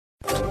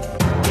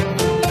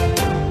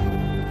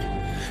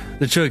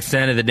The true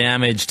extent of the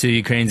damage to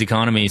Ukraine's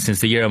economy since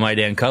the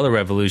Euromaidan color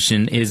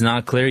revolution is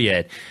not clear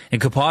yet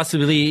and could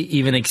possibly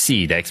even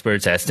exceed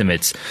experts'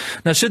 estimates.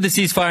 Now, should the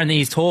ceasefire in the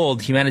east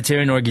hold,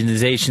 humanitarian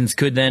organizations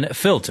could then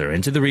filter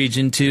into the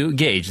region to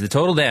gauge the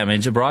total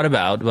damage brought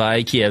about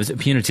by Kiev's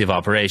punitive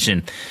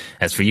operation.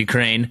 As for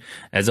Ukraine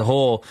as a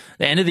whole,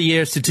 the end of the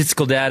year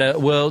statistical data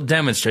will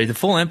demonstrate the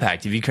full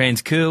impact of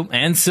Ukraine's coup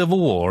and civil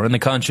war on the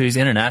country's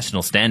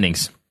international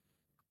standings.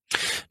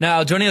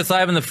 Now, joining us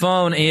live on the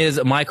phone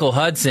is Michael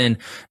Hudson,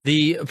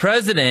 the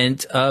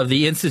president of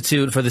the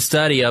Institute for the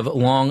Study of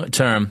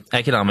Long-Term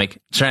Economic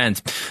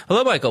Trends.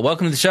 Hello, Michael.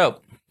 Welcome to the show.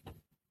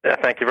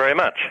 Thank you very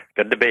much.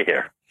 Good to be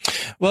here.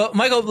 Well,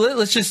 Michael,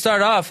 let's just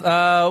start off.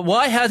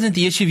 Why hasn't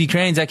the issue of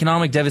Ukraine's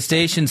economic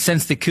devastation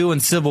since the coup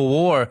and civil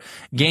war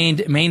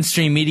gained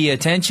mainstream media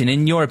attention,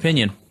 in your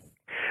opinion?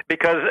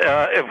 Because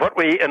of what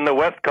we in the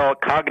West call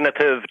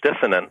cognitive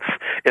dissonance,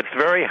 it's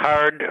very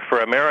hard for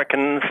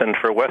Americans and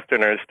for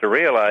Westerners to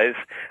realize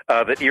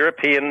that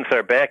Europeans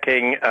are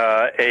backing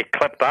a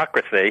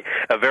kleptocracy,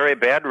 a very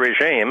bad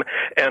regime,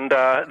 and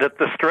that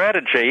the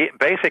strategy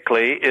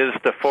basically is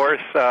to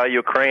force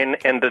Ukraine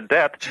into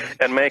debt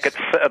and make it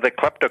the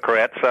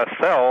kleptocrats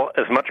sell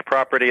as much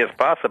property as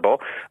possible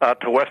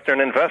to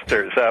Western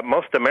investors.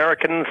 Most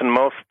Americans and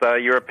most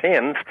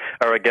Europeans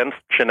are against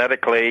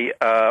genetically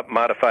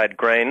modified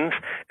grains.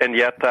 And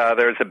yet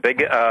there's a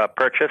big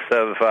purchase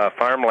of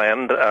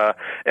farmland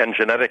and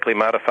genetically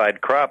modified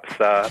crops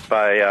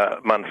by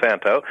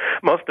Monsanto.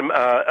 Most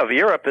of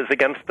Europe is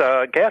against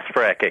gas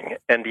fracking,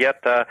 and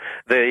yet the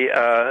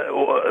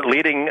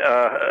leading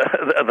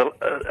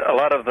a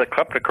lot of the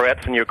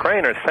kleptocrats in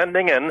Ukraine are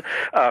sending in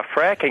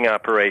fracking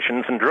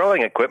operations and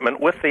drilling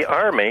equipment with the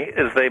army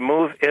as they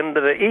move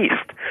into the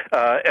east.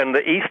 And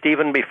the east,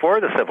 even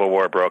before the Civil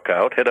War broke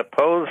out, had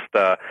opposed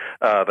the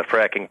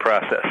fracking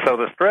process. So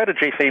the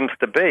strategy seems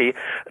to be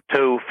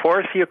to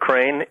force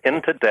Ukraine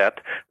into debt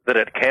that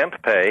it can't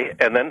pay,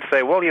 and then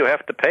say, well, you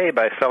have to pay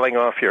by selling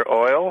off your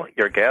oil,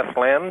 your gas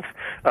lands,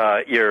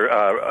 your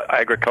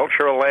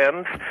agricultural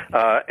lands,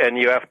 and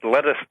you have to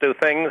let us do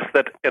things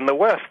that in the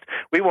West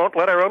we won't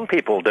let our own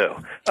people do.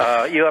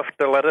 You have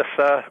to let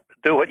us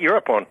do what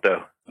Europe won't do.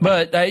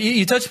 But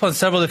you touched upon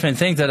several different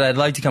things that I'd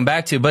like to come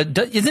back to, but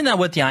isn't that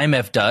what the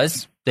IMF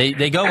does?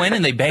 They go in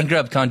and they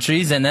bankrupt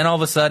countries, and then all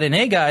of a sudden,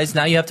 hey guys,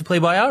 now you have to play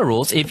by our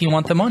rules if you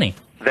want the money.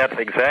 That's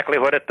exactly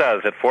what it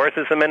does. It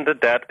forces them into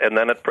debt, and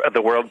then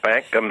the World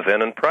Bank comes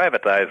in and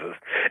privatizes.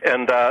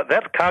 And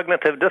that's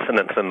cognitive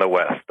dissonance in the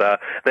West.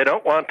 They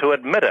don't want to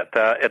admit it.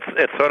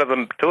 It's sort of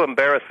too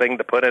embarrassing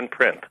to put in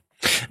print.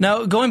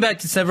 Now, going back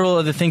to several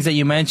of the things that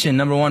you mentioned,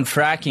 number one,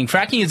 fracking.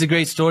 Fracking is a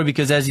great story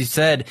because, as you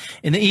said,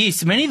 in the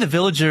East, many of the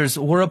villagers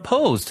were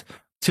opposed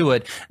to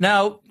it.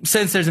 Now,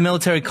 since there's a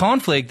military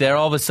conflict there,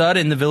 all of a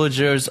sudden the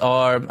villagers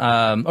are,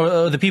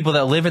 or the people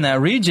that live in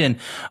that region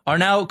are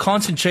now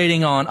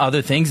concentrating on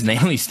other things,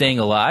 namely staying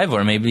alive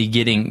or maybe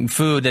getting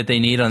food that they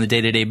need on a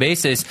day-to-day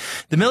basis.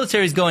 The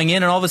military is going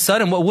in, and all of a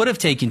sudden what would have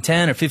taken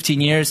 10 or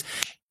 15 years,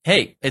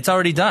 hey, it's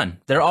already done.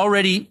 They're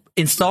already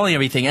installing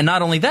everything. And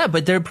not only that,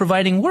 but they're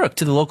providing work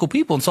to the local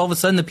people. And so all of a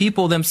sudden the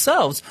people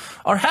themselves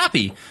are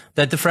happy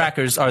that the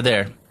frackers are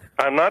there.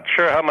 I'm not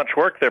sure how much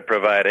work they're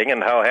providing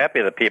and how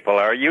happy the people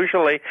are.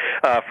 Usually,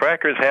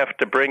 frackers have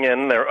to bring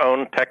in their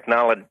own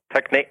technology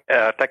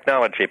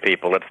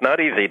people. It's not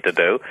easy to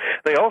do.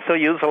 They also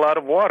use a lot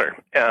of water,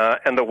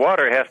 and the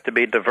water has to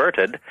be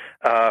diverted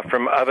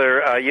from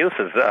other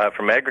uses,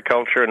 from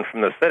agriculture and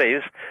from the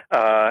cities,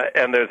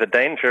 and there's a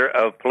danger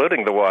of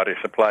polluting the water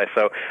supply.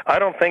 So I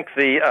don't think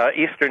the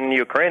eastern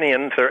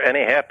Ukrainians are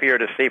any happier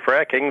to see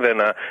fracking than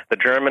the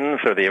Germans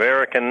or the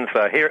Americans.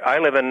 Here, I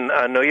live in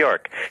New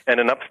York, and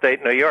in upstate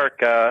New York,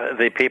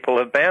 the people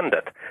have banned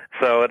it.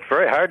 So it's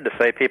very hard to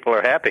say people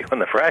are happy when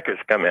the frackers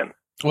come in.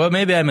 Well,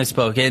 maybe I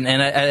misspoke, and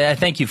I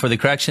thank you for the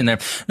correction there.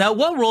 Now,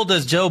 what role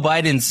does Joe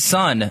Biden's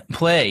son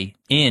play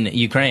in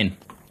Ukraine?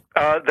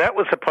 That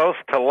was supposed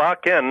to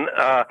lock in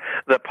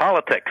the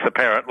politics,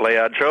 apparently.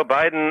 Joe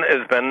Biden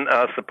has been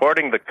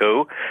supporting the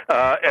coup,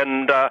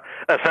 and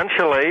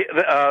essentially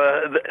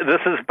this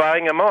is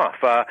buying him off.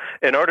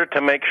 In order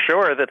to make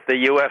sure that the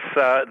U.S.,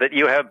 that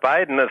you have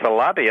Biden as a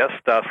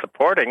lobbyist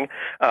supporting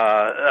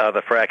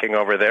the fracking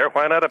over there,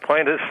 why not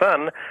appoint his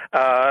son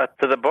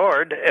to the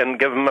board and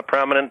give him a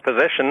prominent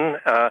position?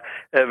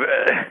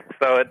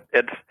 So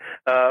it's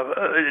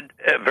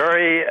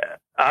very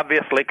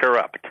obviously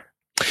corrupt.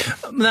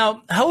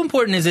 Now, how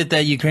important is it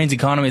that Ukraine's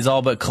economy is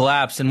all but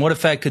collapsed, and what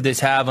effect could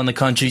this have on the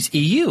country's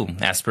EU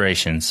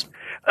aspirations?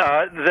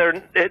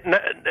 There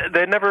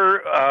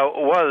never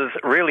was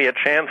really a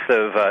chance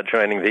of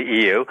joining the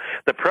EU.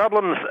 The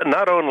problem's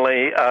not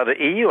only the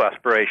EU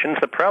aspirations.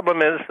 The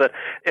problem is that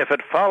if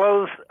it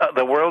follows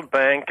the World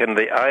Bank and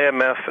the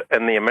IMF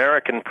and the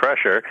American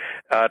pressure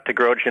to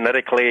grow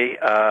genetically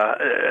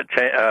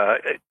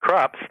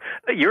crops,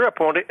 Europe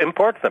won't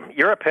import them.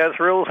 Europe has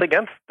rules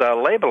against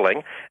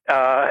labeling,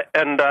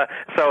 and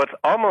so it's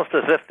almost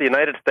as if the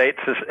United States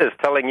is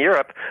telling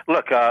Europe,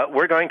 look,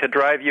 we're going to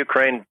drive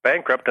Ukraine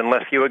bankrupt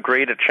unless you you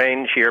agree to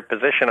change your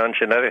position on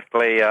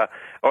genetically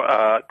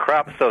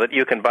crops so that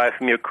you can buy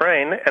from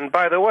Ukraine. And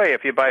by the way,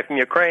 if you buy from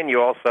Ukraine,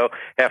 you also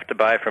have to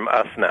buy from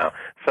us now.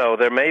 So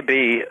there may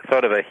be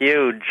sort of a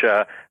huge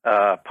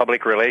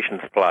public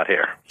relations plot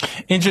here.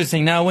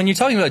 Interesting. Now, when you're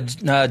talking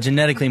about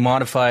genetically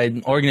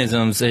modified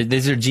organisms,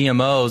 these are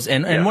GMOs,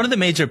 and one of the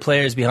major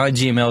players behind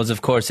GMOs,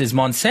 of course, is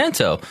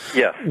Monsanto,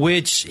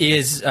 which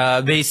is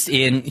based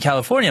in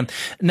California.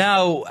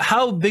 Now,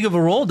 how big of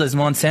a role does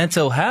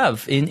Monsanto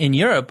have in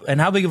Europe,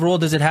 and how big of a role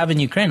does it have in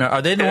Ukraine?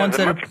 Are they the ones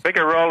that have a much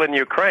bigger role in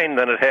Ukraine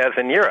than it has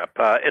in Europe?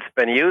 It's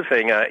been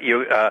using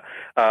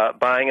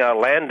buying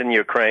land in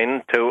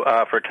Ukraine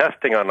for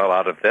testing on a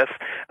lot of this.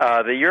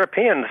 The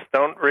Europeans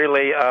don't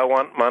really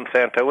want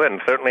Monsanto in,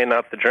 certainly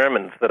not the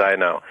Germans that I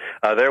know.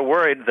 They're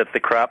worried that the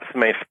crops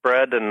may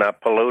spread and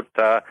pollute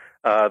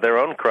their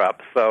own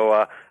crops.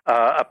 So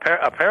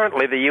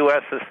apparently the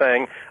U.S. is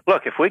saying,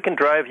 look, if we can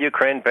drive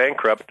Ukraine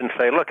bankrupt and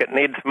say, look, it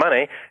needs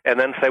money, and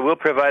then say, we'll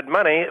provide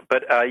money,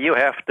 but you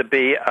have to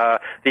be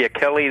the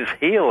Achilles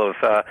heel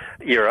of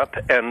Europe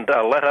and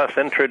let us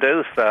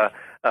introduce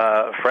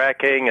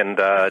fracking and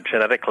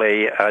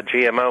genetically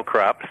GMO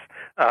crops,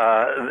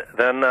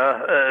 then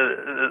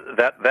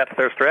that's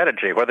their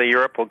strategy. Whether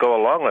Europe will go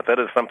along with it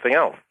is something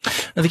else.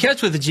 Now, the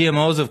catch with the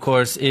GMOs, of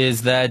course,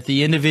 is that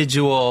the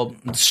individual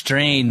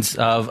strains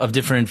of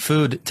different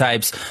food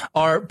types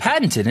are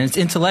patented, and it's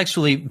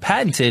intellectually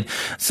patented.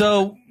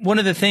 So one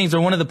of the things,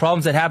 or one of the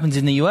problems that happens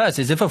in the U.S.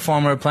 is if a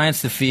farmer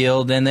plants the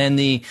field and then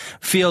the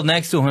field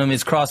next to him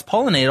is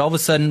cross-pollinated, all of a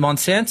sudden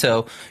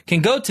Monsanto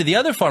can go to the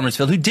other farmer's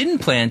field who didn't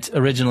plant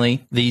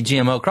originally the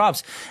GMO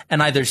crops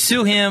and either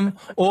sue him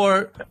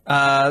or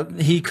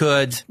he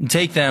could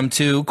take them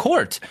to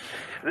court.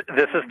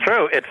 This is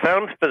true. It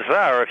sounds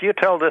bizarre. If you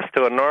tell this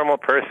to a normal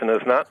person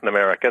who's not in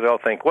America, they'll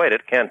think, wait,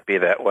 it can't be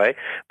that way.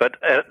 But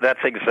that's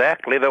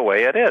exactly the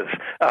way it is.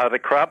 The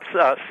crops,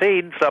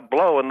 seeds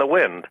blow in the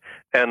wind,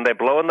 and they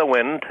blow in the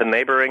wind to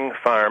neighboring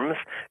farms,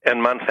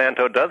 and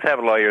Monsanto does have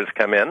lawyers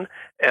come in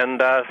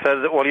and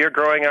says, well, you're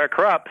growing our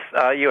crops,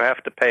 you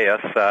have to pay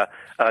us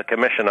a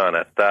commission on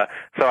it.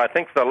 So I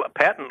think the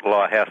patent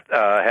law has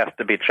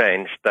to be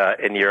changed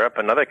in Europe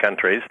and other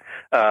countries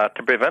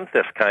to prevent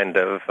this kind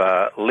of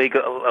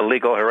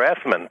legal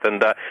harassment.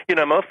 And,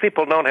 most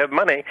people don't have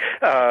money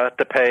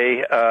to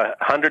pay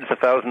hundreds of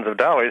thousands of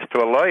dollars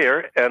to a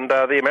lawyer, and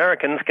the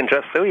Americans can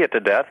just sue you to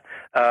death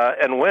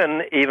and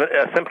win even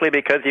simply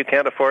because you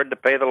can't afford to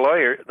pay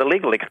the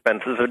legal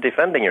expenses of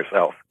defending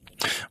yourself.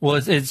 Well,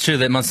 it's true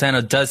that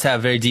Monsanto does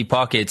have very deep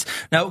pockets.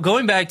 Now,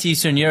 going back to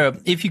Eastern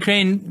Europe, if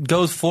Ukraine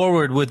goes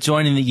forward with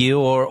joining the EU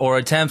or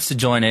attempts to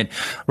join it,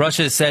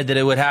 Russia has said that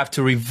it would have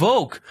to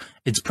revoke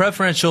its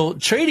preferential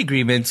trade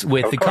agreements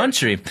with the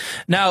country.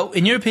 Now,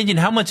 in your opinion,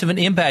 how much of an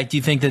impact do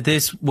you think that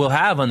this will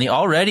have on the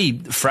already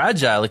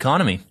fragile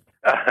economy?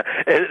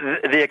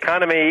 The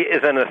economy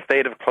is in a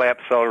state of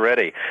collapse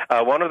already.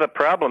 One of the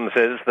problems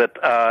is that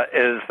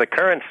is the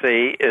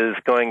currency is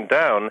going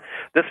down.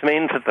 This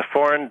means that the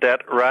foreign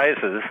debt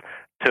rises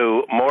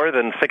to more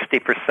than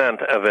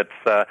 60% of its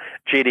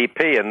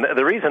GDP. And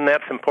the reason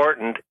that's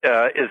important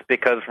is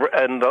because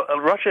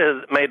Russia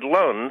has made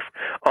loans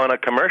on a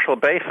commercial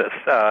basis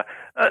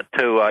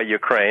to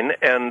Ukraine,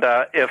 and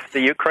if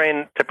the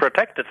Ukraine, to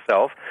protect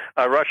itself,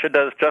 Russia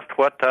does just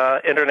what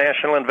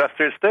international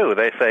investors do.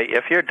 They say,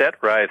 if your debt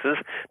rises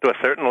to a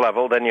certain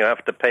level, then you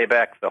have to pay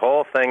back the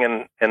whole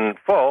thing in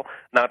full,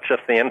 not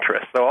just the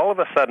interest. So all of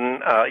a sudden,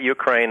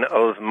 Ukraine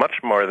owes much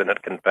more than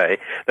it can pay.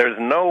 There's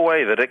no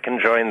way that it can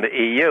join the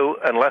EU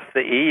unless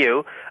the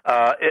EU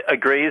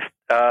agrees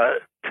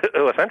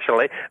to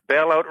essentially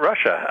bail out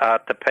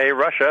Russia, to pay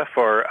Russia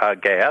for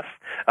gas.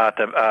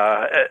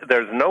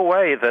 There's no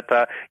way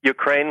that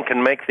Ukraine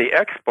can make the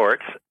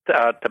exports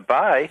to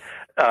buy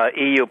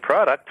EU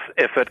products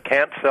if it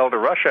can't sell to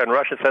Russia. And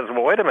Russia says,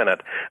 well, wait a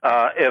minute.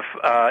 If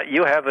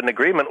you have an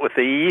agreement with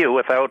the EU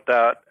without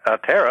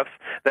tariffs,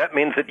 that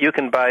means that you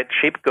can buy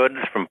cheap goods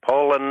from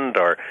Poland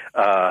or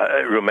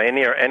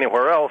Romania or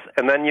anywhere else,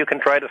 and then you can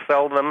try to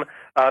sell them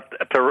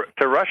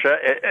to Russia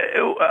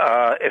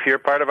if you're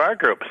part of our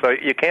group. So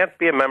you can't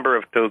be a member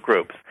of two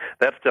groups.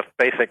 That's just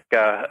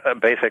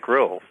basic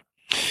rules.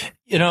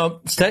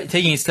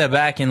 Taking a step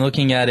back and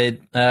looking at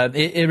it,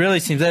 it really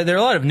seems that there are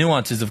a lot of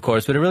nuances, of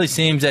course, but it really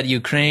seems that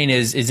Ukraine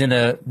is in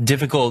a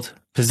difficult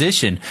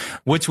position.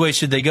 Which way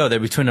should they go? They're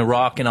between a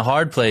rock and a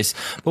hard place.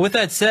 But with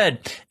that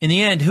said, in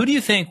the end, who do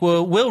you think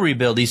will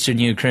rebuild Eastern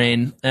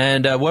Ukraine,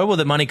 and where will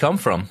the money come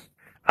from?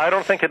 I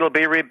don't think it'll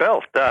be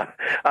rebuilt.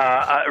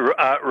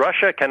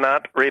 Russia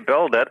cannot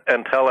rebuild it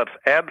until it's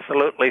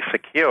absolutely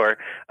secure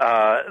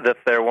that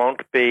there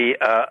won't be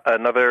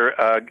another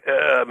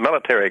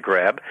military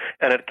grab,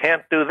 and it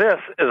can't do this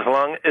as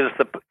long as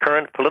the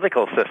current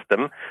political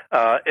system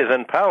is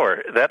in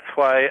power. That's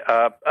why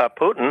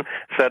Putin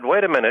said,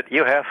 wait a minute,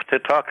 you have to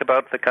talk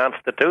about the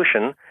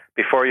Constitution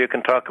before you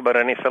can talk about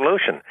any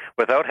solution.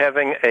 Without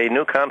having a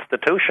new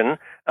constitution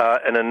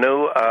and a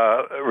new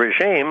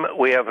regime,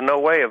 we have no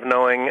way of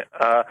knowing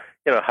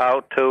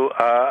how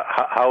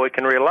we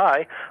can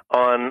rely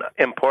on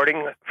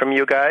importing from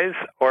you guys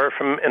or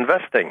from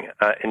investing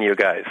in you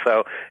guys.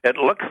 So it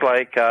looks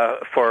like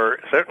for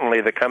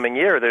certainly the coming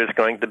year, there's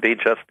going to be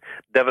just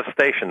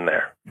devastation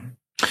there.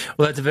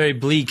 Well, that's a very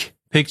bleak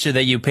picture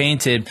that you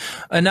painted.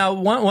 Now,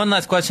 one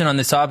last question on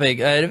this topic.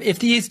 If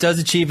the East does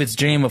achieve its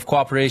dream of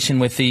cooperation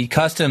with the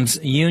customs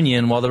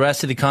union while the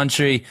rest of the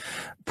country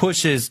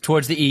pushes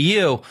towards the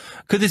EU,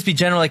 could this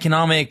general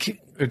economic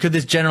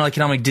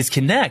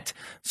disconnect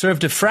serve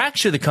to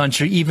fracture the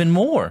country even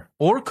more?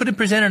 Or could it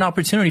present an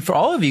opportunity for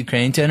all of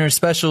Ukraine to enter a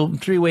special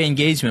three-way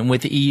engagement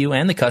with the EU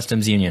and the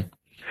customs union?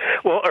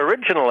 Well,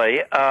 originally,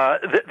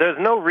 there's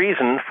no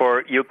reason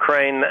for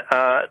Ukraine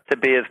to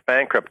be as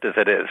bankrupt as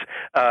it is.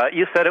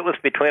 You said it was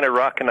between a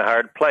rock and a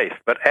hard place,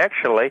 but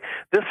actually,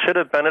 this should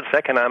have been its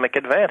economic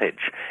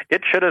advantage.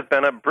 It should have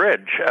been a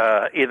bridge,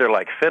 either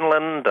like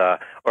Finland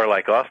or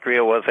like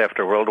Austria was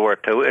after World War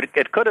II.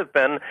 It could have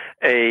been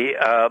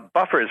a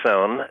buffer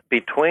zone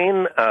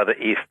between the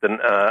East and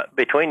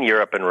between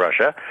Europe and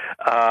Russia,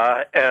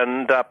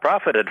 and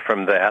profited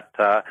from that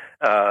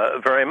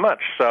very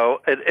much. So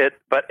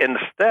but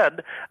instead,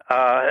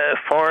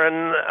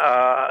 foreign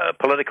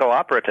political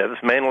operatives,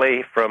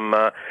 mainly from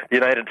the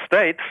United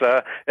States,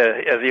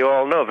 as you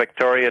all know,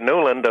 Victoria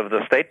Nuland of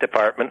the State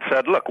Department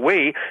said, look,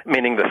 we,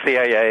 meaning the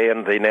CIA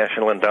and the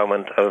National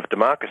Endowment of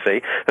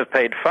Democracy, have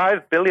paid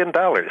 $5 billion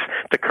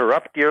to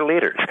corrupt your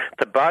leaders,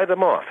 to buy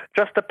them off,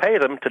 just to pay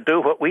them to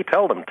do what we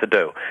tell them to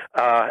do.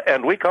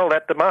 And we call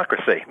that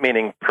democracy,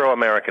 meaning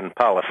pro-American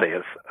policy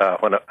is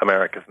what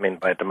Americans mean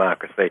by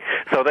democracy.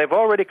 So they've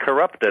already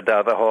corrupted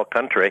the whole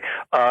country.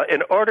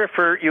 In order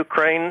for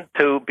Ukraine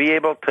to be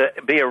able to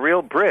be a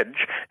real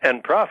bridge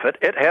and profit,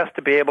 it has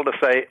to be able to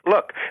say,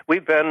 look,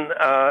 we've been,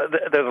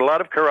 there's a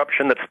lot of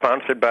corruption that's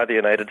sponsored by the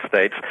United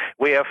States.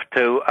 We have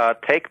to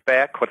take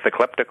back what the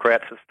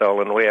kleptocrats have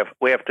stolen. We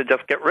have to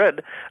just get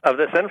rid of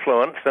this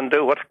influence and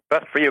do what's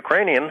best for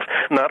Ukrainians,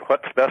 not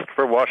what's best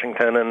for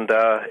Washington and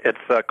its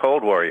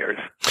cold warriors.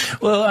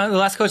 Well, the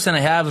last question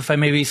I have, if I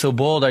may be so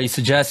bold, are you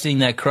suggesting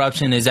that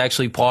corruption is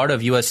actually part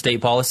of U.S.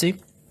 state policy?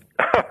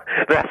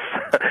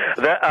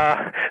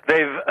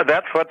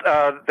 That's what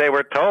they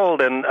were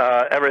told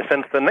ever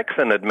since the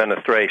Nixon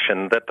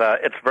administration, that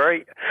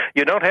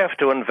you don't have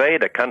to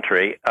invade a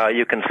country.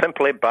 You can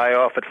simply buy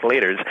off its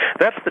leaders.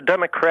 That's the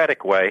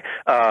democratic way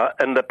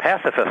and the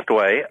pacifist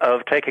way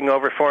of taking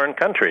over foreign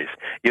countries.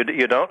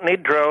 You don't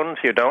need drones.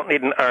 You don't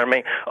need an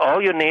army.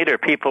 All you need are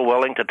people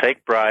willing to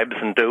take bribes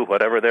and do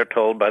whatever they're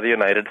told by the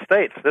United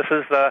States. This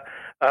is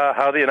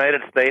how the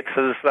United States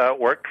has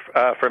worked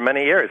for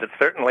many years. It's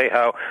certainly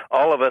how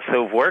all of us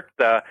who've worked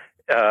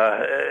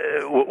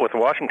with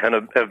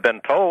Washington have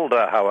been told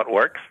how it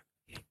works.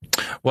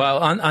 Well,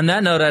 on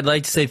that note, I'd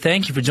like to say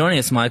thank you for joining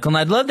us, Michael, and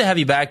I'd love to have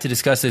you back to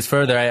discuss this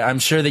further. I'm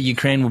sure that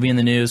Ukraine will be in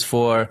the news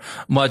for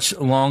much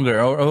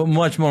longer or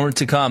much more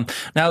to come.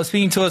 Now,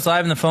 speaking to us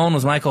live on the phone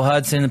was Michael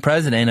Hudson, the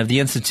president of the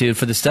Institute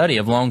for the Study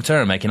of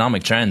Long-Term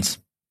Economic Trends.